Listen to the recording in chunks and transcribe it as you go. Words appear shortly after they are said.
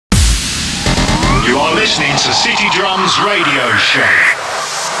You are listening to City Drums Radio Show.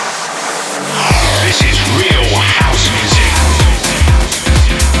 This is real house music.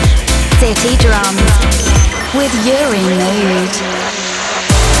 City Drums with Uri Mood.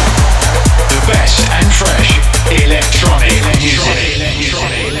 The best and fresh electronic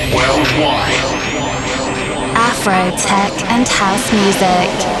music worldwide. Afro, tech and house music.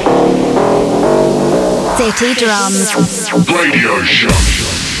 City Drums Radio Show.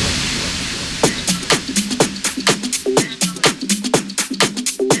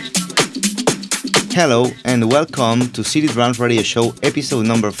 Hello and welcome to City Drums Radio Show episode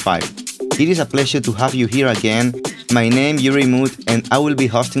number 5. It is a pleasure to have you here again. My name is Uri Mood and I will be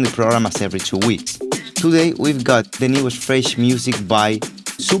hosting the program as every 2 weeks. Today we've got the newest fresh music by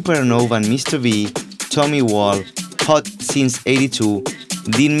Supernova and Mr. V, Tommy Wall, Hot Since 82,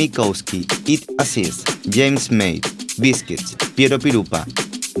 Dean Mikowski, It Assist, James May, Biscuits, Piero Pirupa,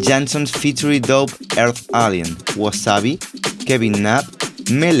 Jansons featuring Dope Earth Alien, Wasabi, Kevin Knapp,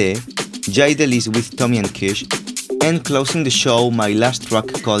 Melee, Jay Delis with Tommy and Kish, and closing the show my last track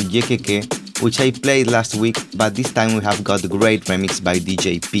called Yekeke, which I played last week, but this time we have got a great remix by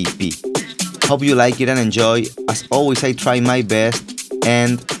DJ PP. Hope you like it and enjoy. As always, I try my best,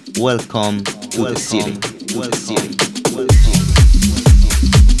 and welcome to the city.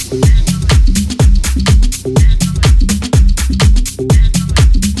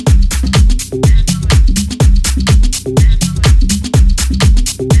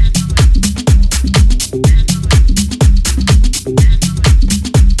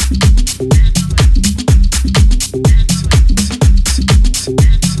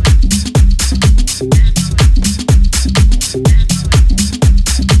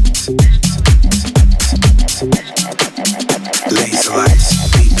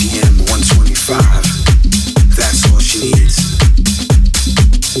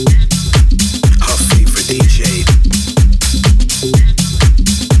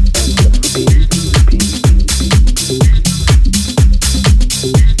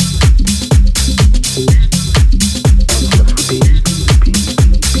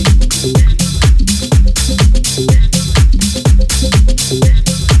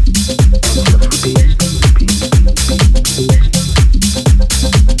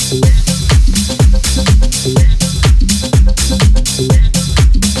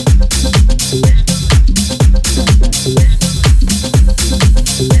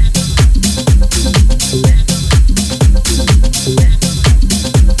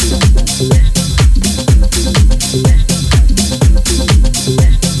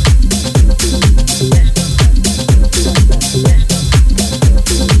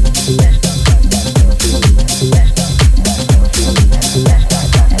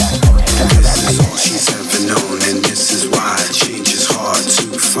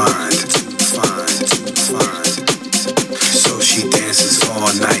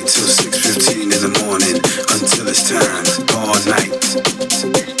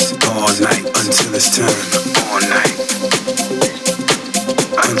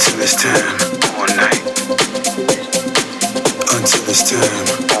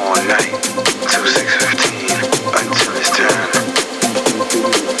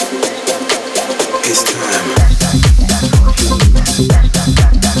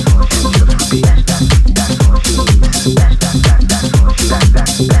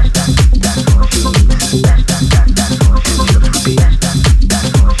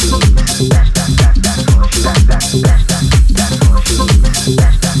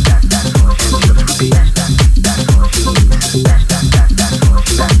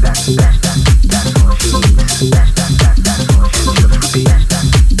 That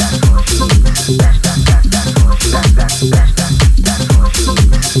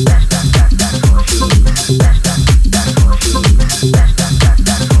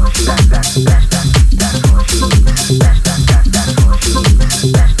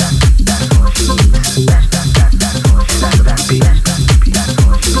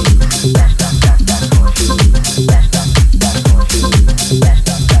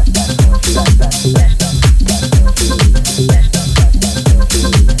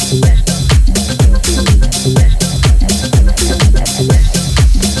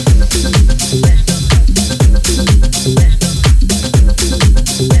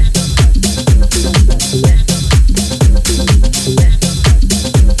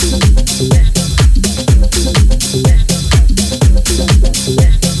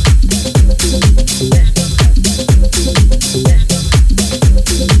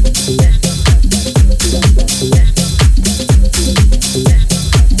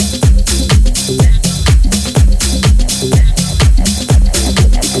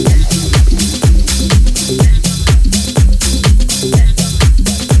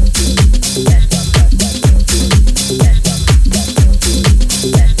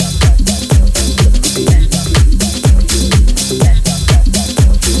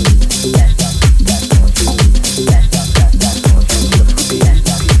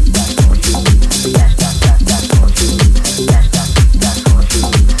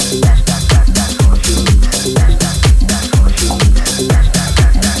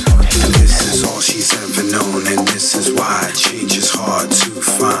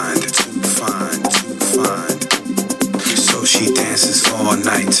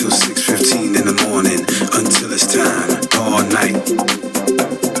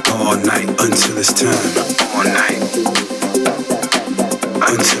all night until it's time. All night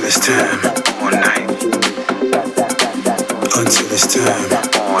until it's time. All night until it's time.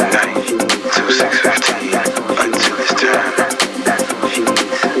 All night till 6:15 until it's time.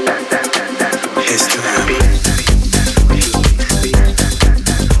 It's time.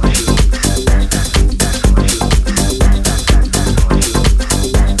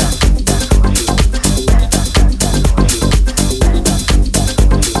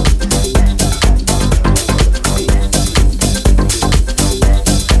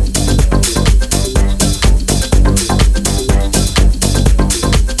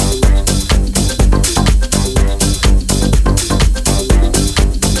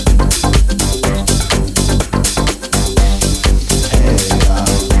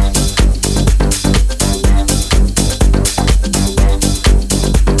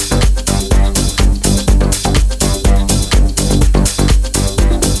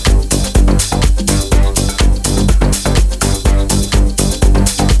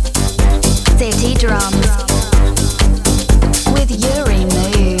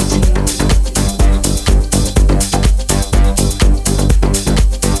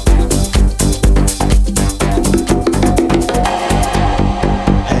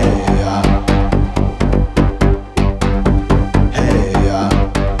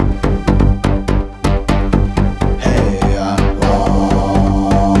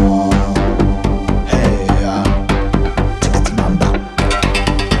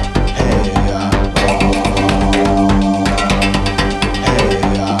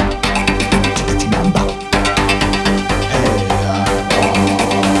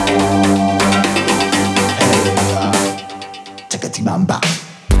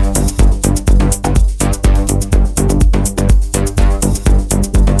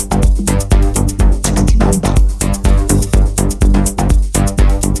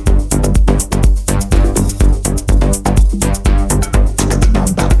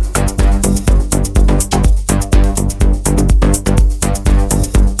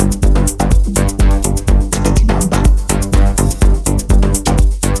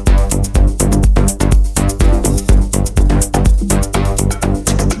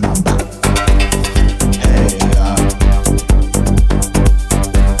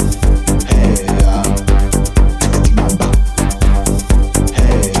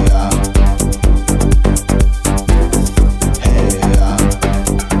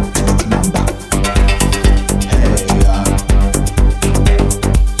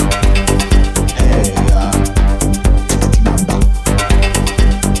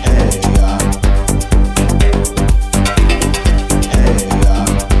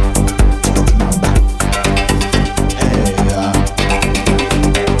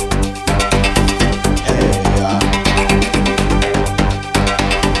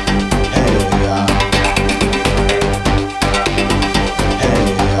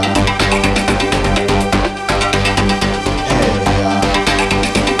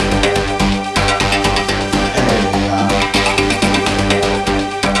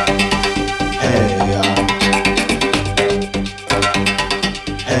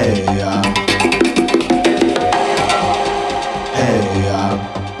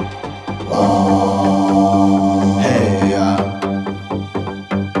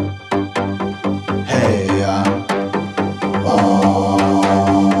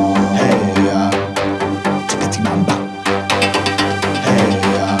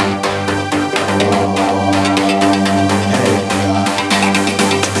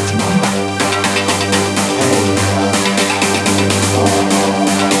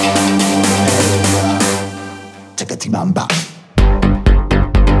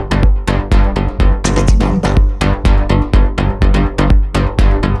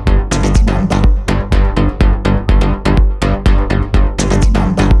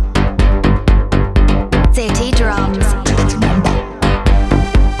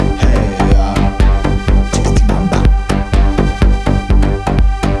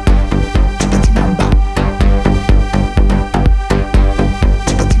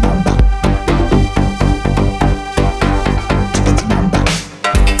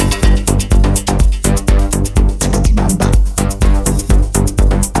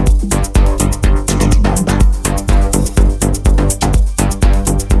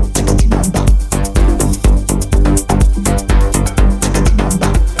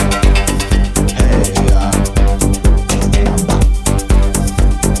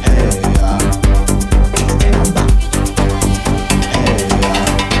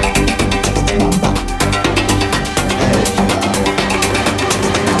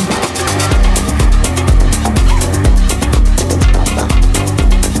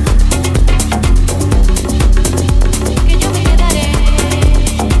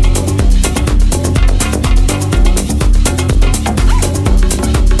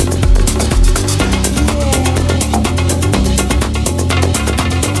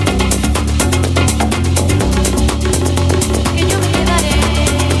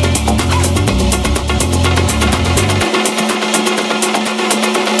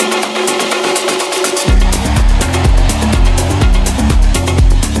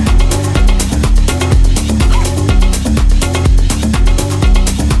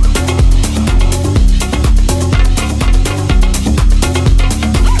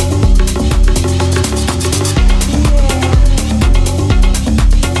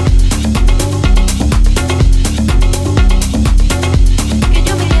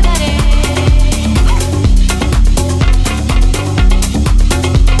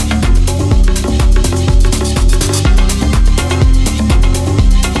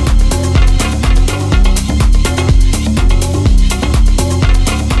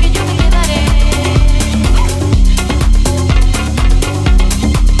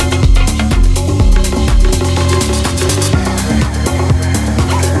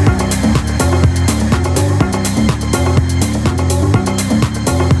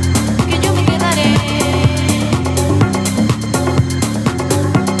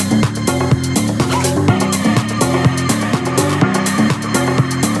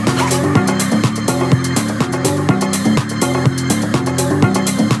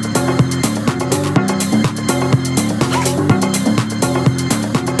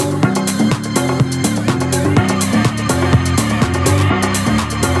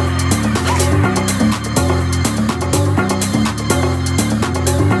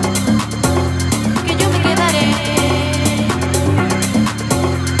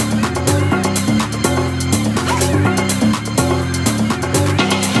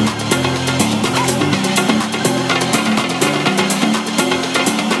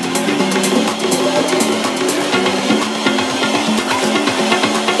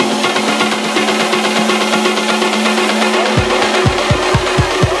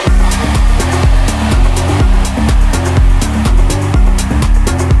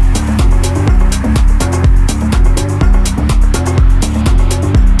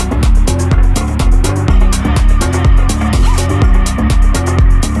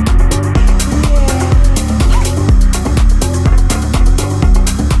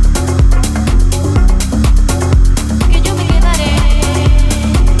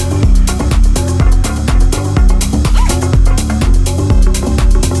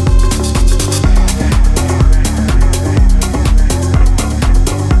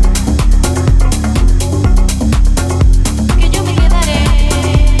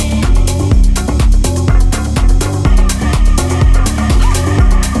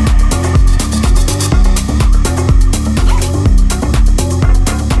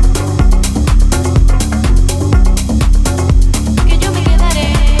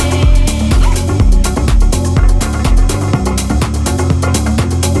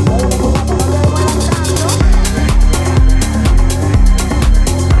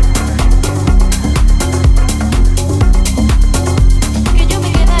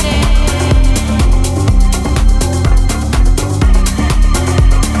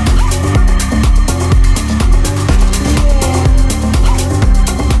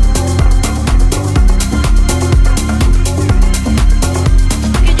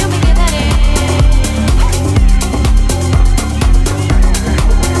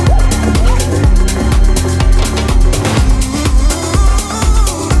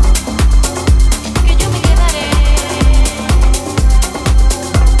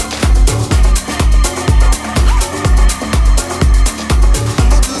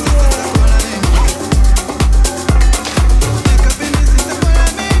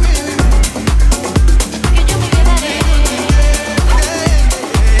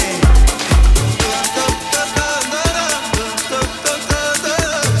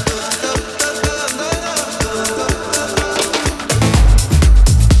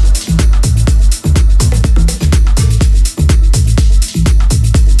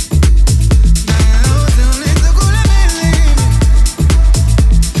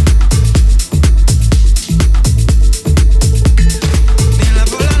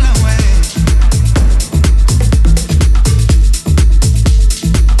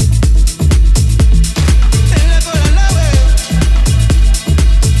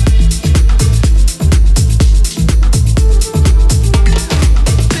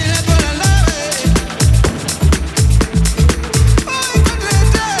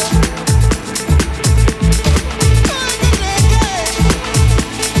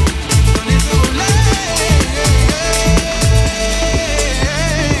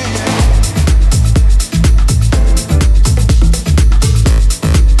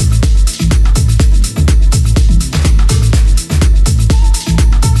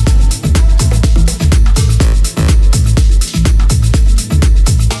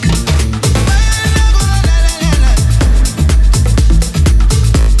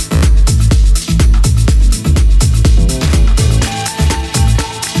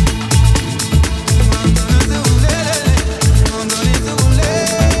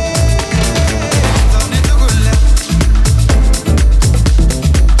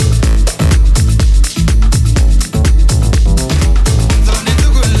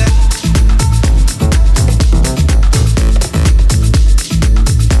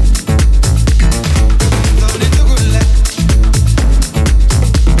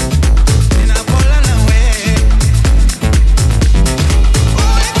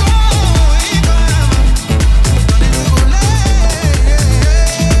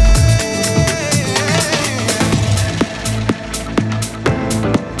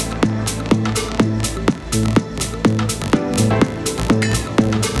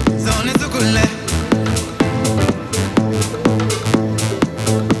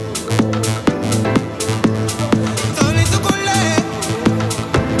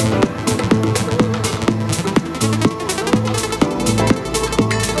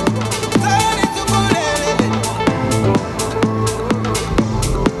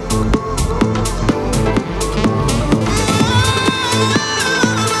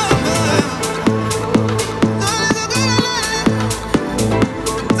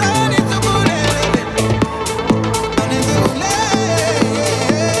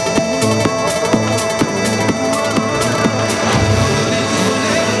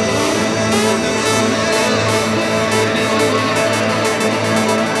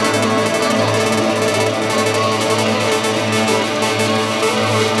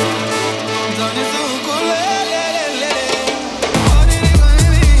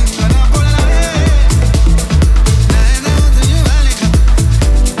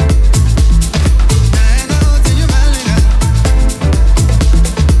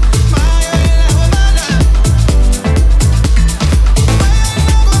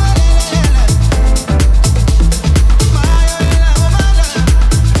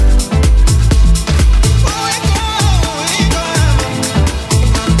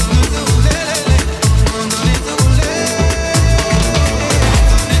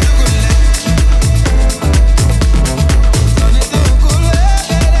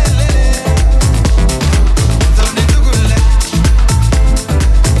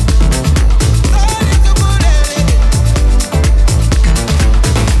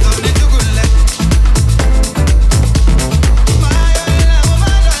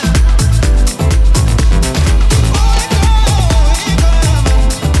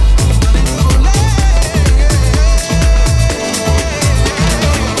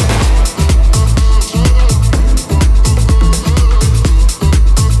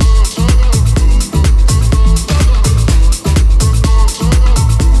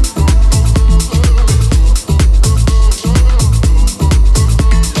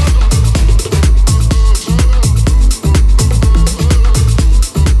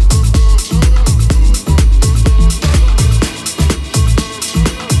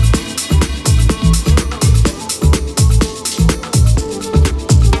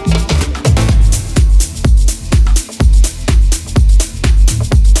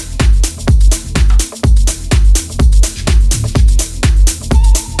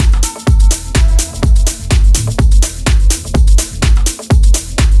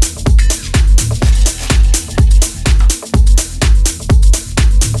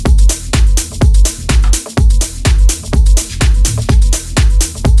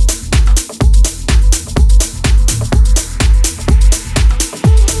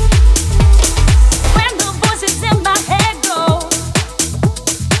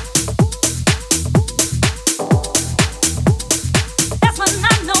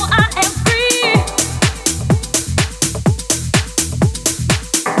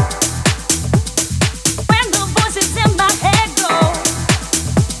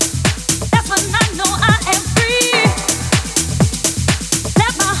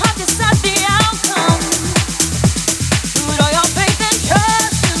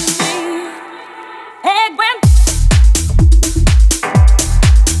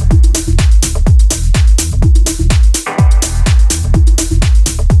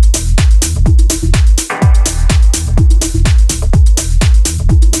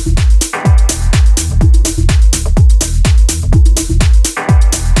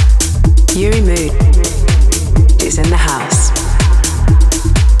 is in the house.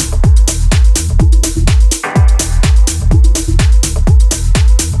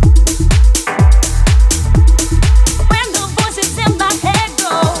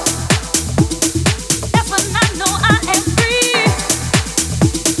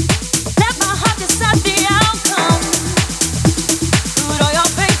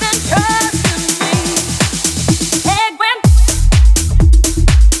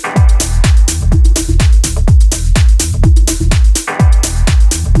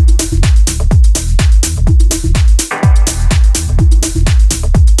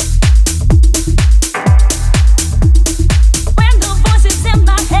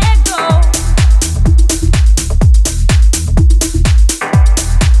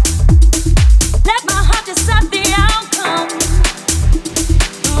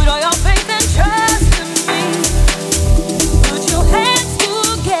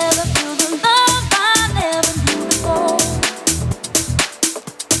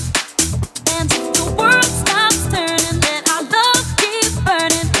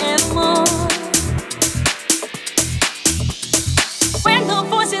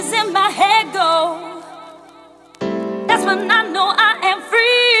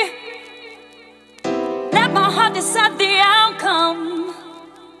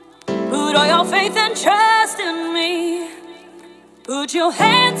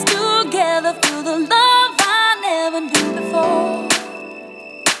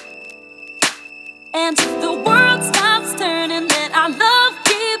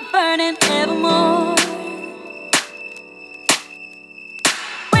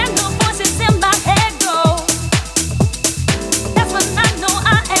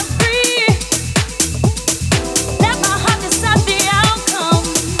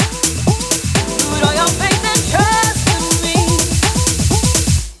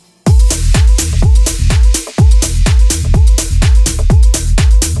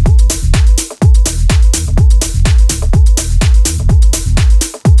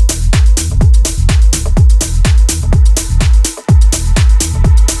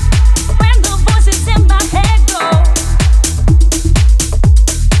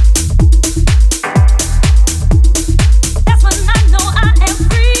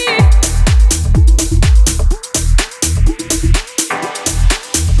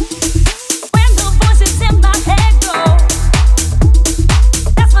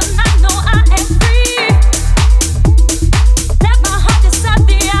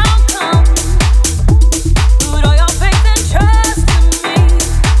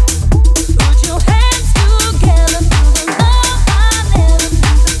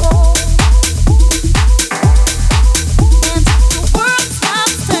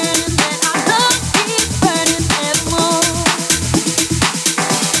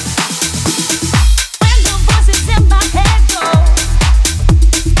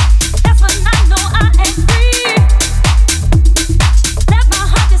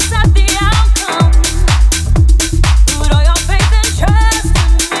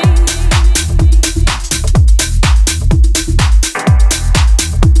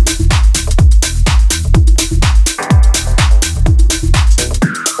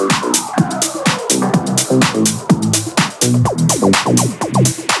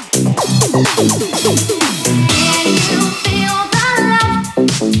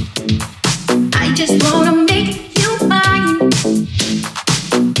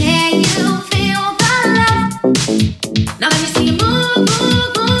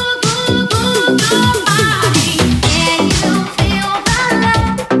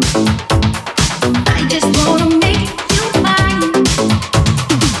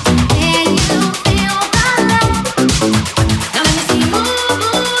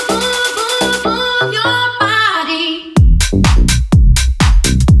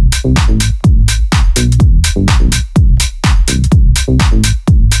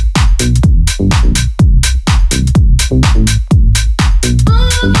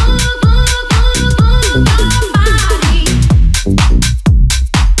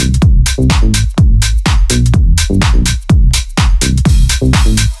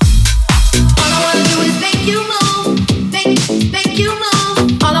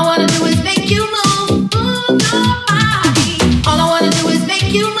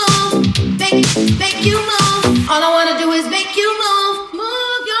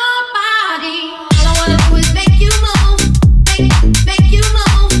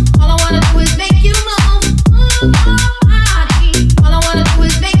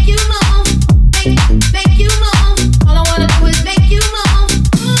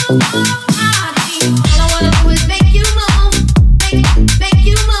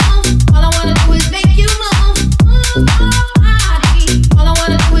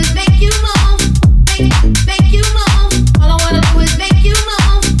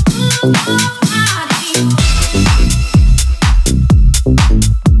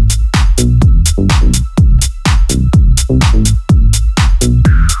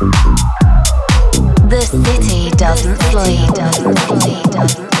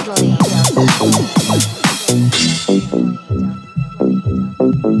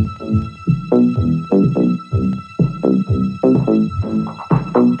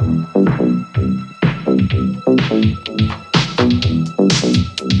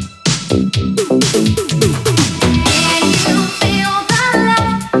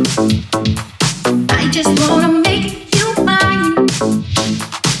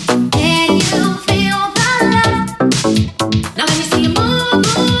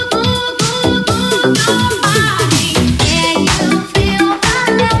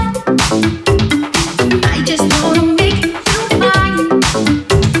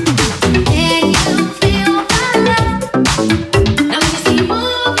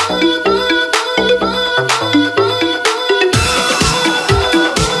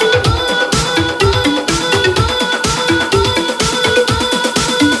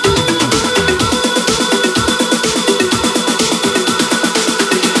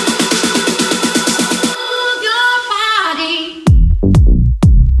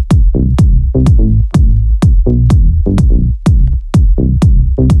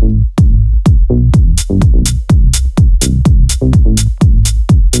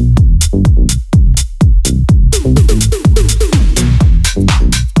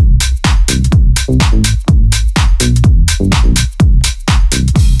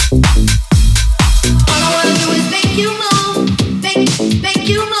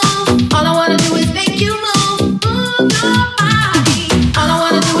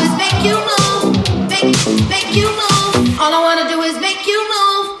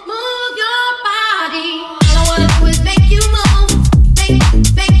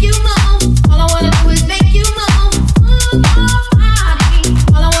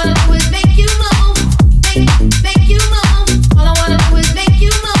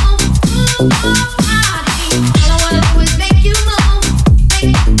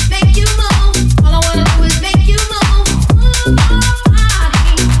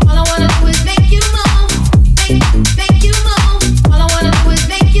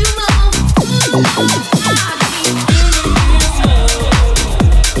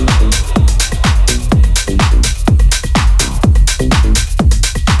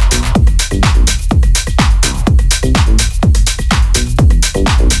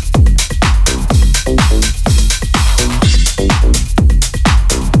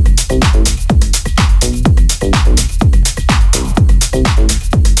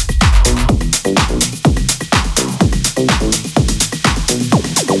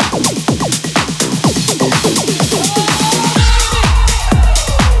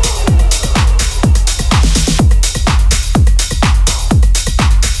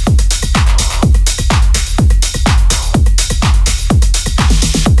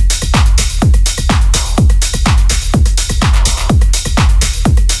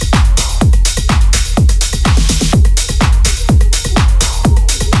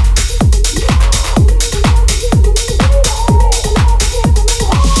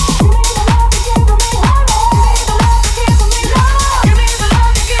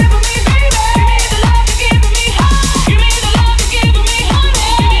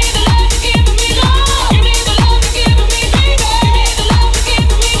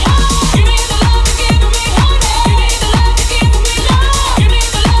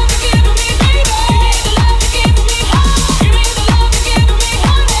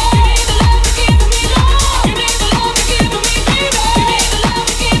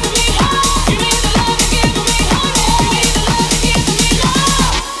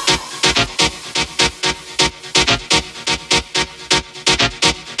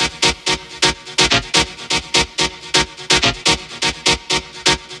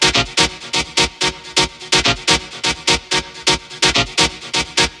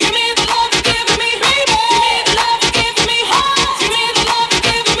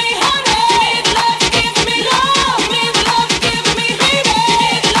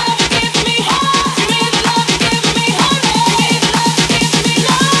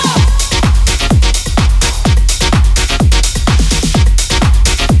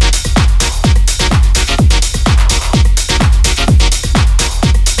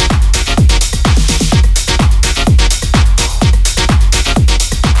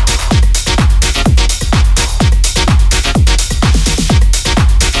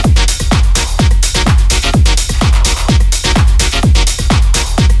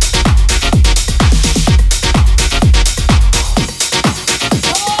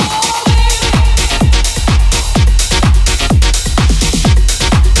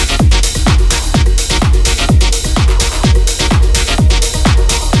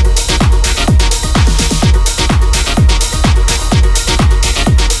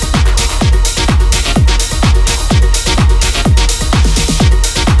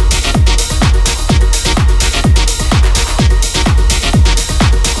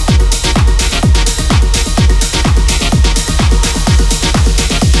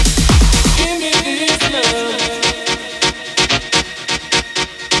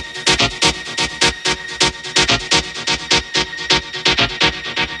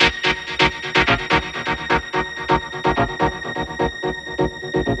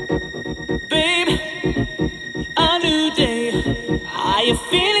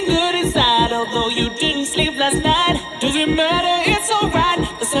 feeling good inside, although you didn't sleep last night. Doesn't matter, it's alright.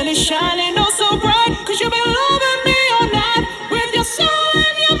 The sun is shining oh so bright, 'cause you've been loving me all night with your soul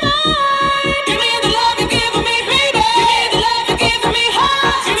and your mind. Give me the love you're giving me, baby. Give me the love you're giving me,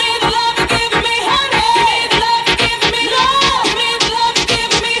 heart. Give me the love you're giving me, honey. Give me the love you're giving me, love. Give me the love you're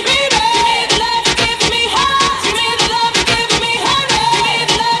giving me, baby. Give me the love you're giving me, heart. Give me the love you're giving me, honey. Give me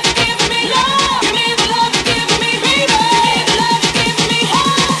the love you're giving me, love. Give me the love you're giving me, baby. Give me the love you're giving me,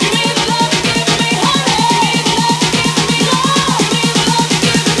 heart. Give me the love you're giving me, honey. Give me the love you're giving me, love. Give me the love you're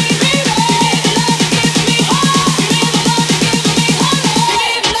giving me, baby. Give me the love you're giving me, heart. Give me the love you're giving me, honey. Give me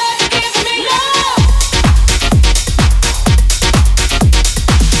the love you're giving me, love. Give me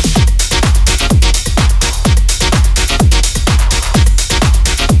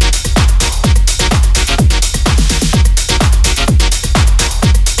the love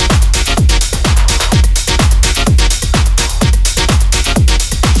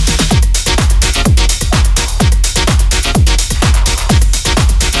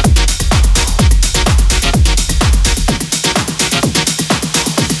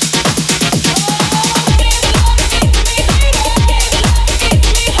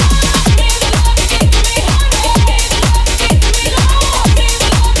giving me, baby.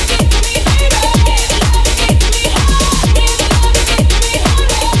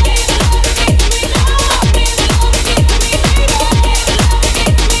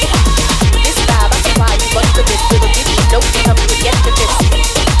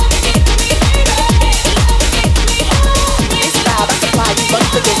 Give me the love you're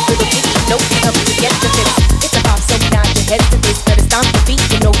giving me, love.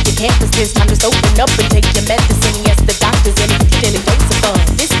 It's time to open up and take your medicine. Yes, the doctor's in with your daily dose of fun.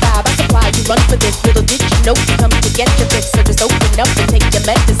 This vibe I supply, you run for this. Little did you know you come to get your fix. So just open up and take your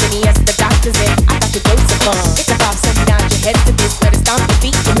medicine. Yes, the doctor's in. I got your dose of fun. It's about so nod your head to this. Better stomp your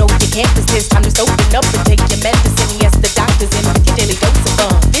feet. You know you can't resist. Time to open up and take your medicine. Yes, the doctor's in with your daily dose of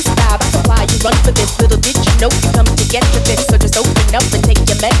fun. This vibe I supply, you run for this. Little did you know you come to get your fix. So just open up and take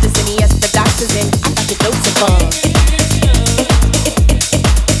your medicine. Yes, the doctor's in. I got your dose of fun.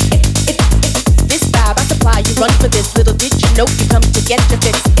 You run for this, little did you know you come to get your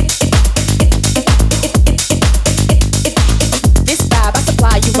fix. This vibe I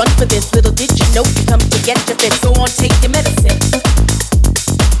supply, you run for this, little did you know you come to get your fix. Go on, take your medicine.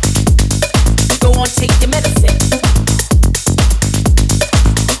 Go on, take your medicine.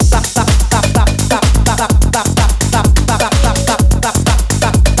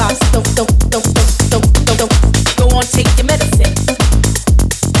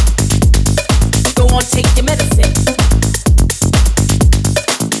 Go on, take your medicine. Go on, take your medicine.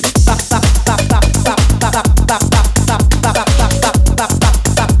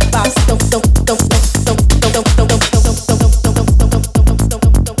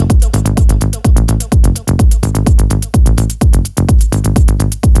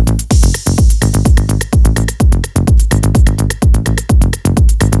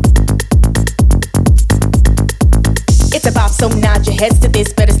 It's about so nod your heads to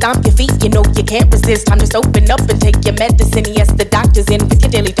this. Better stomp your feet, you know you can't resist. Time to open up and take your medicine. Yes, the doctor's in with your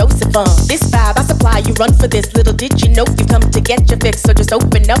daily dose of fun. This vibe I supply, you run for this. Little did you know you come to get your fix. So just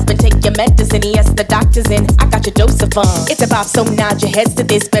open up and take your medicine. Yes, the doctor's in. I got your dose of fun. It's about so nod your heads to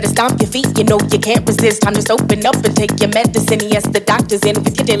this. Better stomp your feet, you know you can't resist. Time to open up and take your medicine. Yes, the doctor's in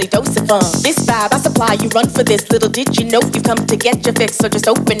with your daily dose of fun. This vibe I supply, you run for this. Little did you know you come to get your fix. So just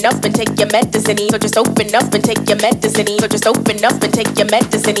open up and take your medicine. So just open up and take your medicine. So just open up and take your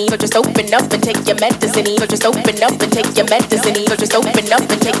medicine. So just open up and take your medicine. So just open up and take your medicine. So just open up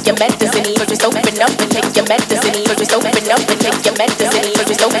and take your medicine. So just open up and take your medicine. So just open up and take your medicine. So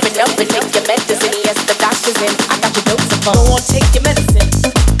just open up and take your medicine. Yes, the doctor's in. I got your dose of fun. Go on, take your medicine.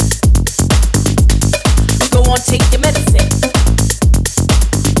 Go on, take your medicine.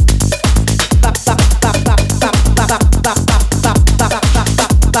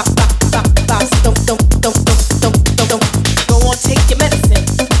 Go on, take your medicine.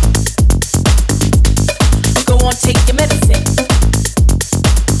 Go on, take your medicine.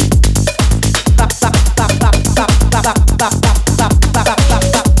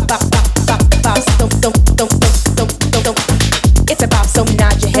 It's about so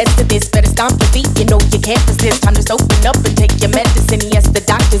nod your heads to this. Better stomp your feet, you know you can't resist. Time to open up and take your medicine. Yes, the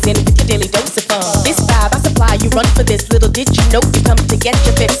doctor's in with your daily dose of fun. This vibe I supply, you run for this. Little did you know you come to get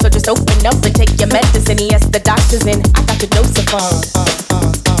your fix. So just open up and take your medicine. Yes, the doctor's in. I got your dose of fun.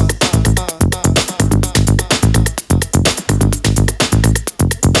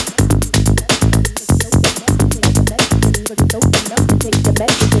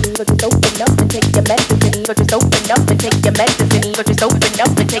 So just open up and take your medicine. So just open up and take your medicine. but just open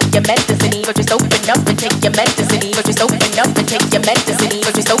up and take your medicine. But just open up and take your medicine. But just open up and take your medicine.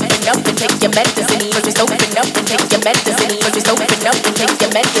 But just open up and take your medicine. But just open up and take your medicine. But just open up and take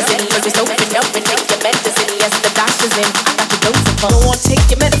your medicine. But just open up and take your medicine. Yes, the doctor's in. I got the dose of fun. Go on, take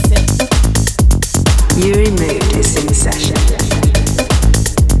your medicine. Uri Mood is in session.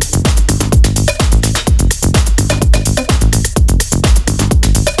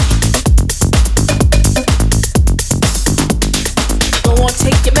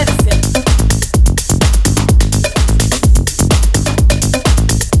 Take your medicine.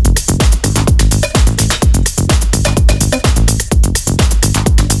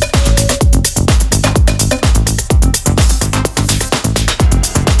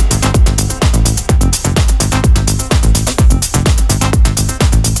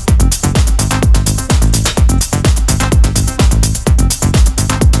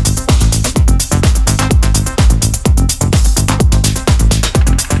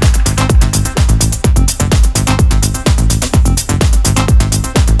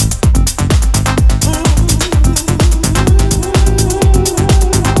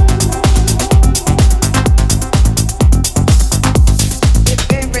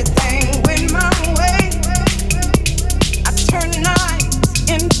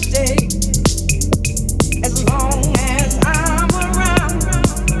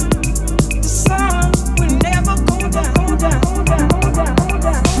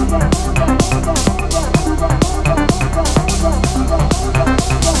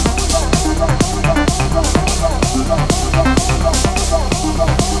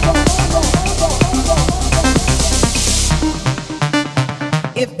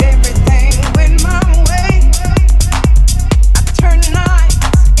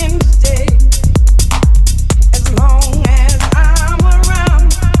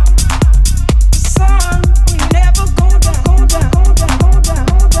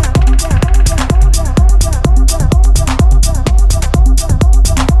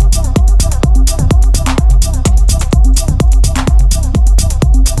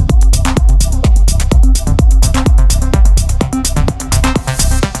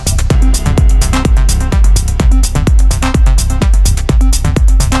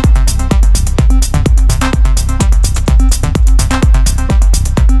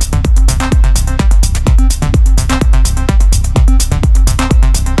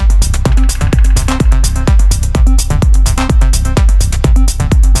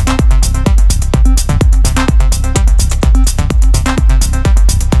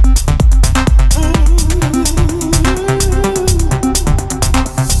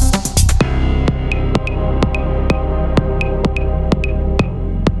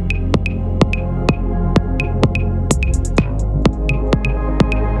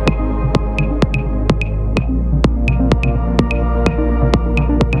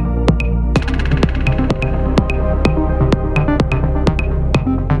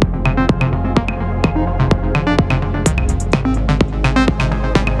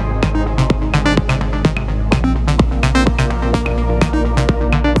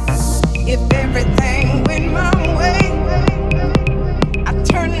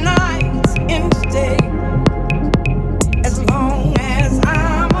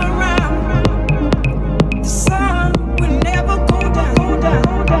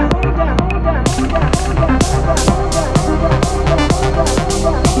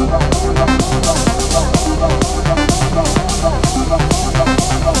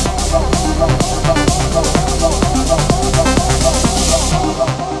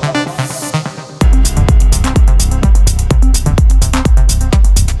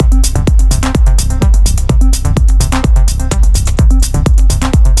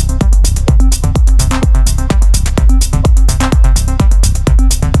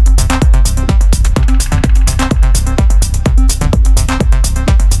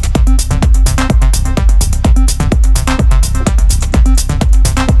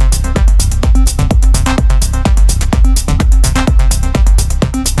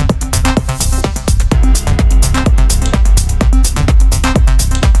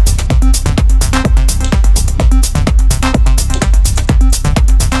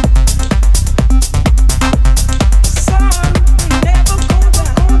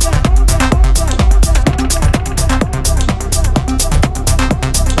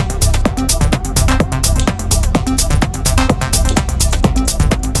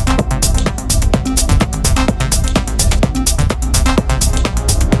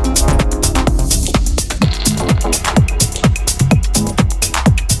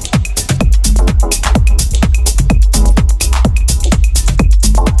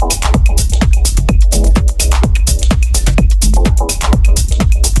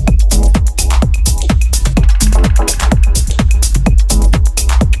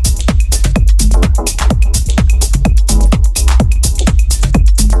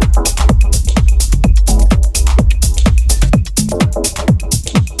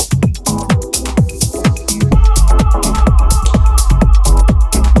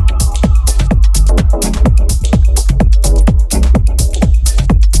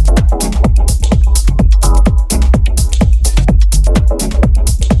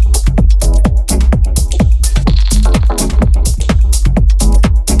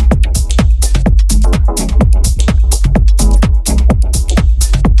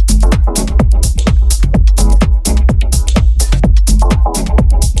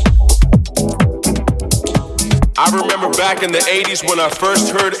 back in the 80s when I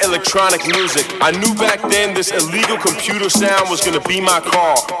first heard electronic music. I knew back then this illegal computer sound was gonna be my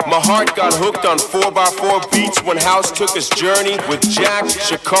call. My heart got hooked on 4x4 beats when house took its journey with Jack,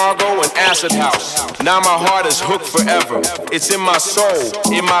 Chicago, and Acid House. Now my heart is hooked forever. It's in my soul,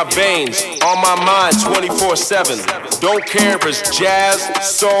 in my veins, on my mind 24/7. Don't care if it's jazz,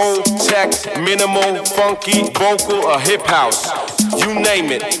 soul, tech, minimal, funky, vocal, or hip house. You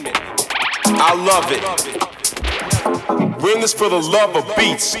name it. I love it. We're in this for the love of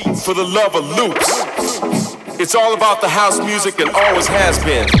beats, for the love of loops. It's all about the house music and always has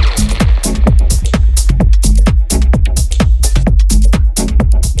been.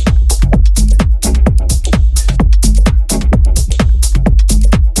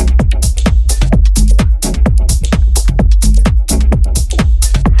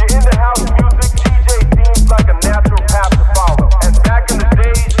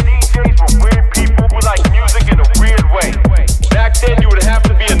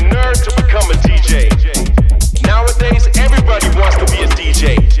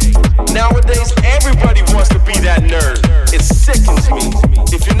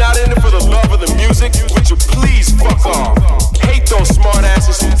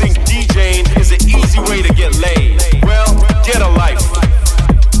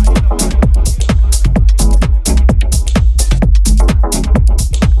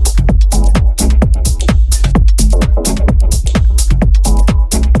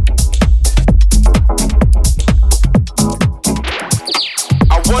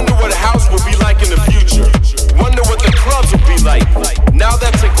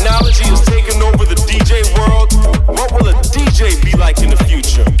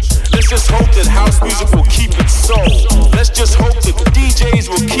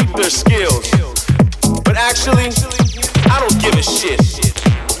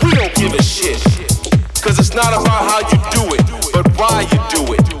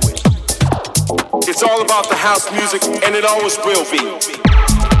 House music, and it always will be.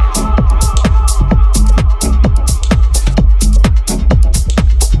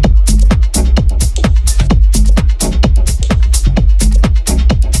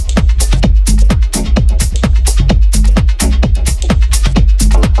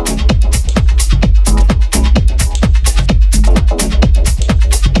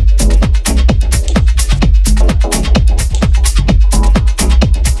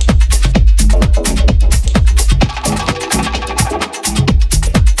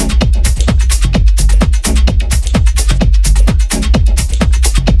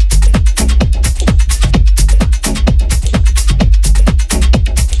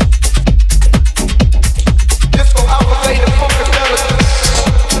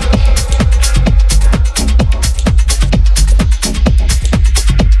 Alpha,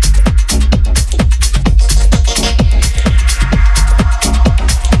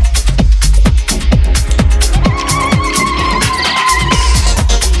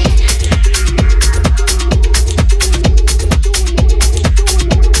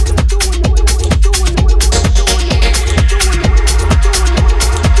 beta,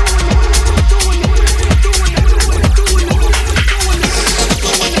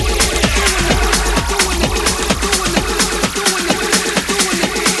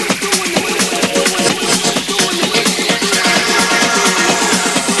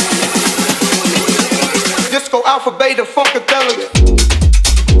 Disco alpha, beta, funkadelic.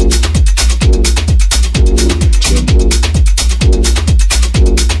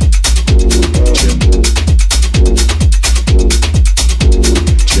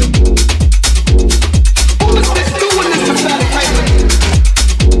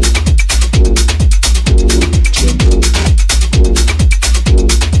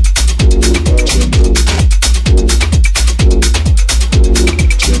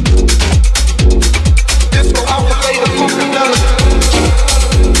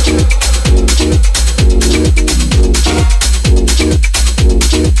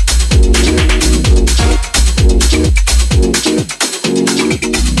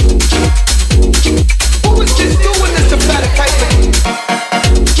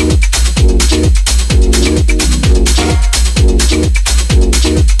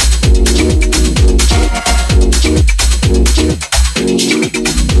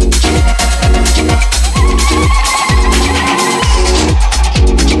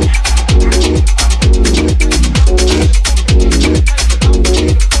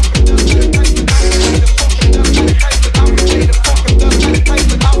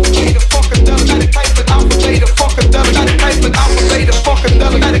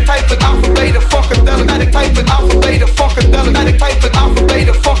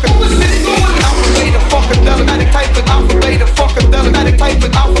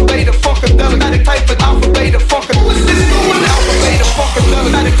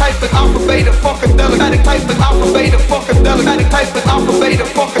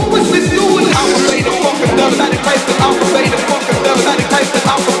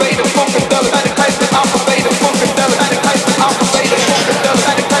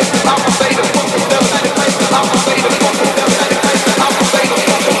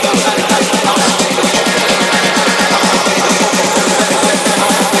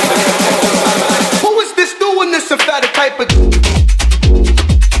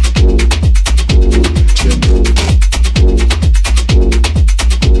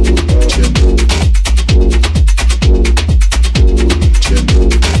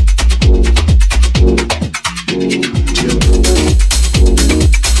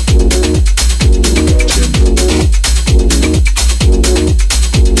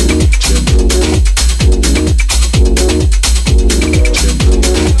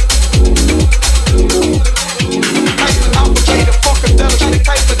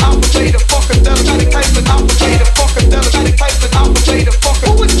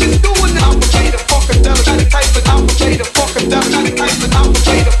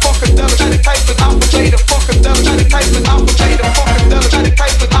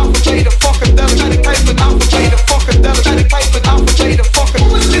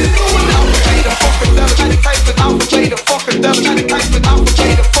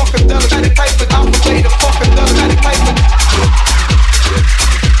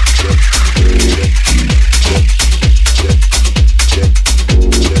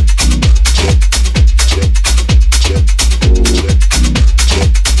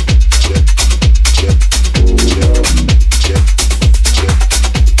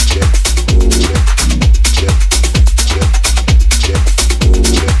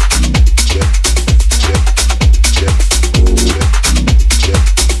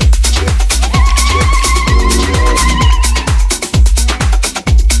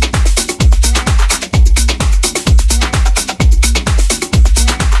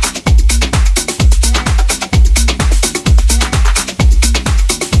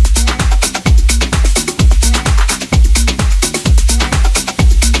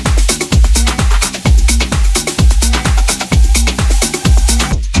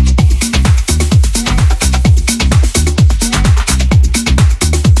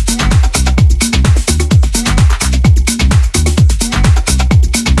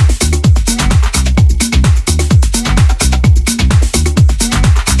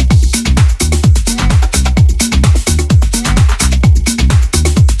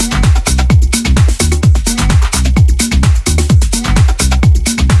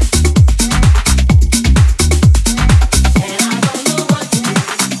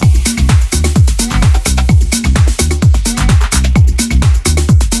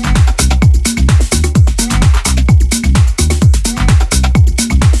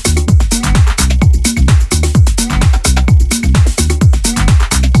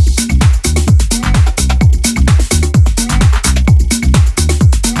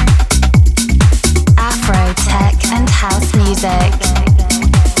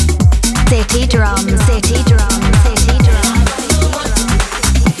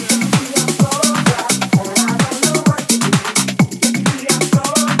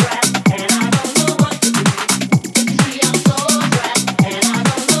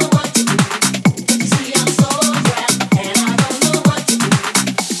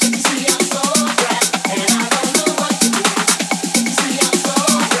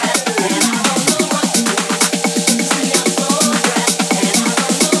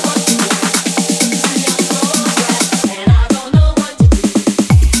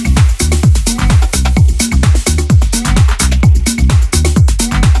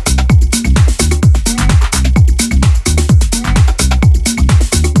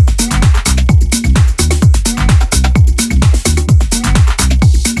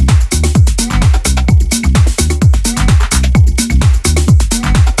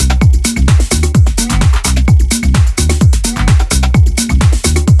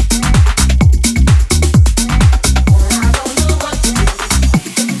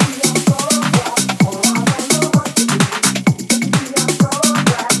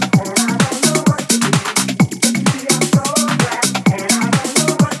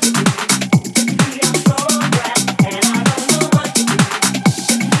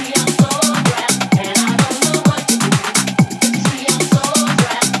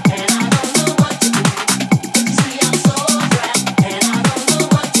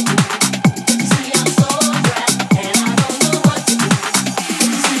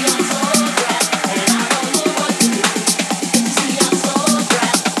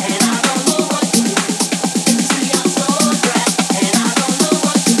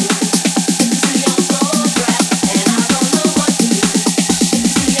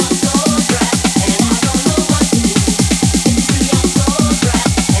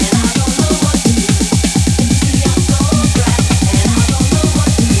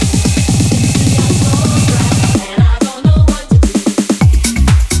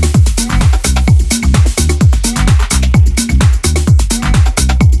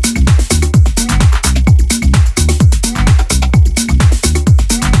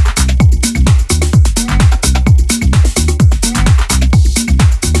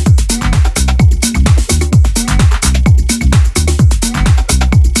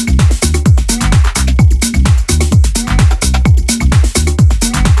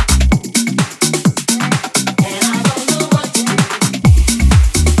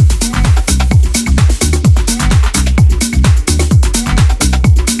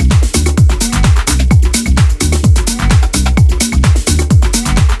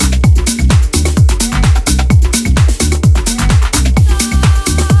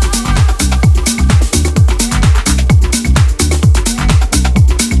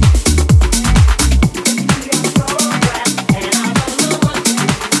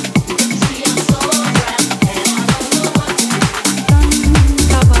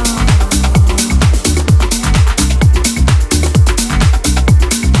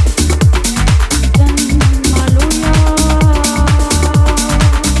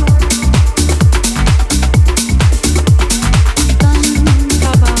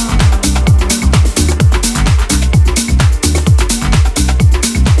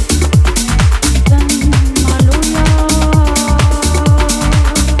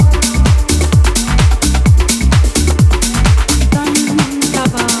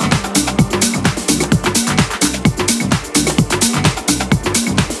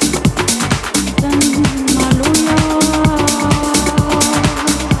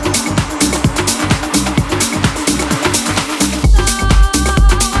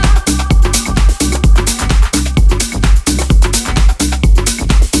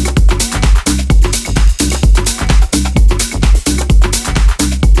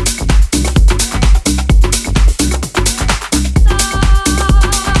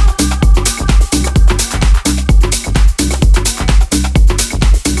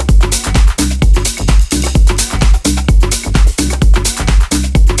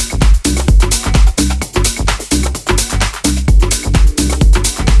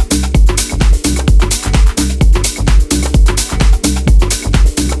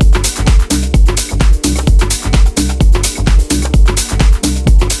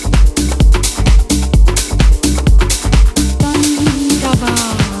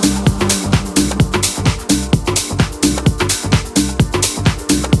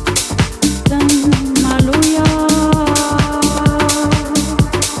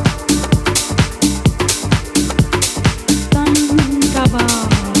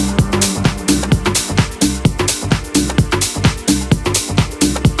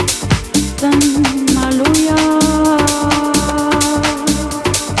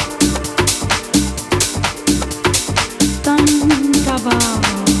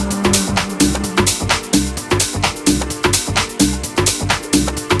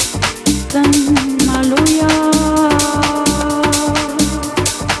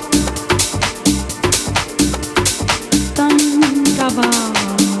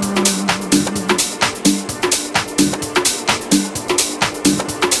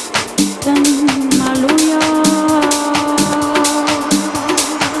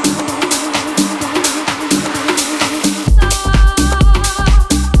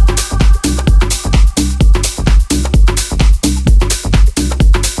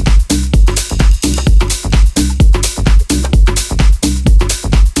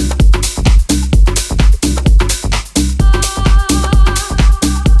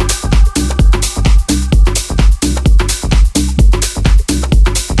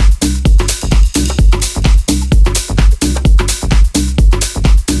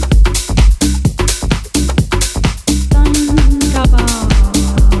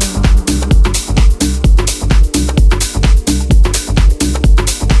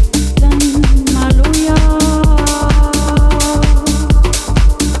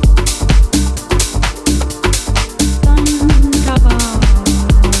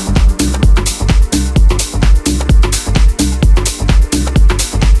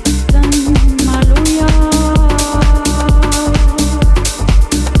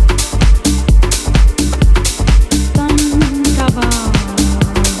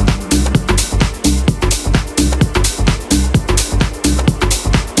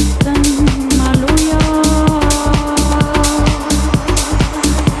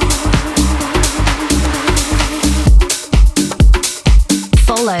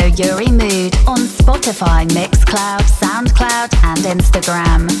 Uri Mood on Spotify, Mixcloud, SoundCloud, and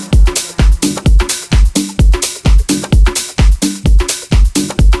Instagram.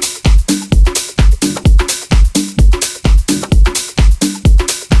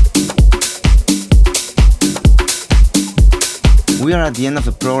 We are at the end of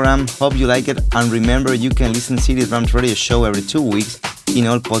the program. Hope you like it, and remember you can listen to City Drums Radio Show every 2 weeks in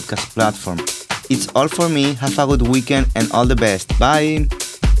all podcast platforms. It's all for me. Have a good weekend and all the best. Bye.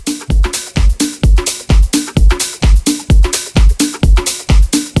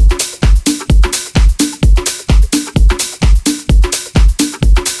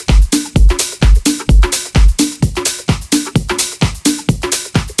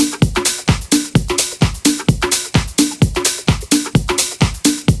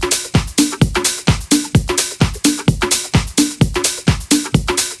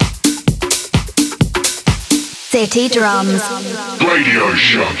 City Drums Radio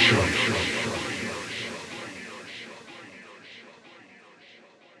Show.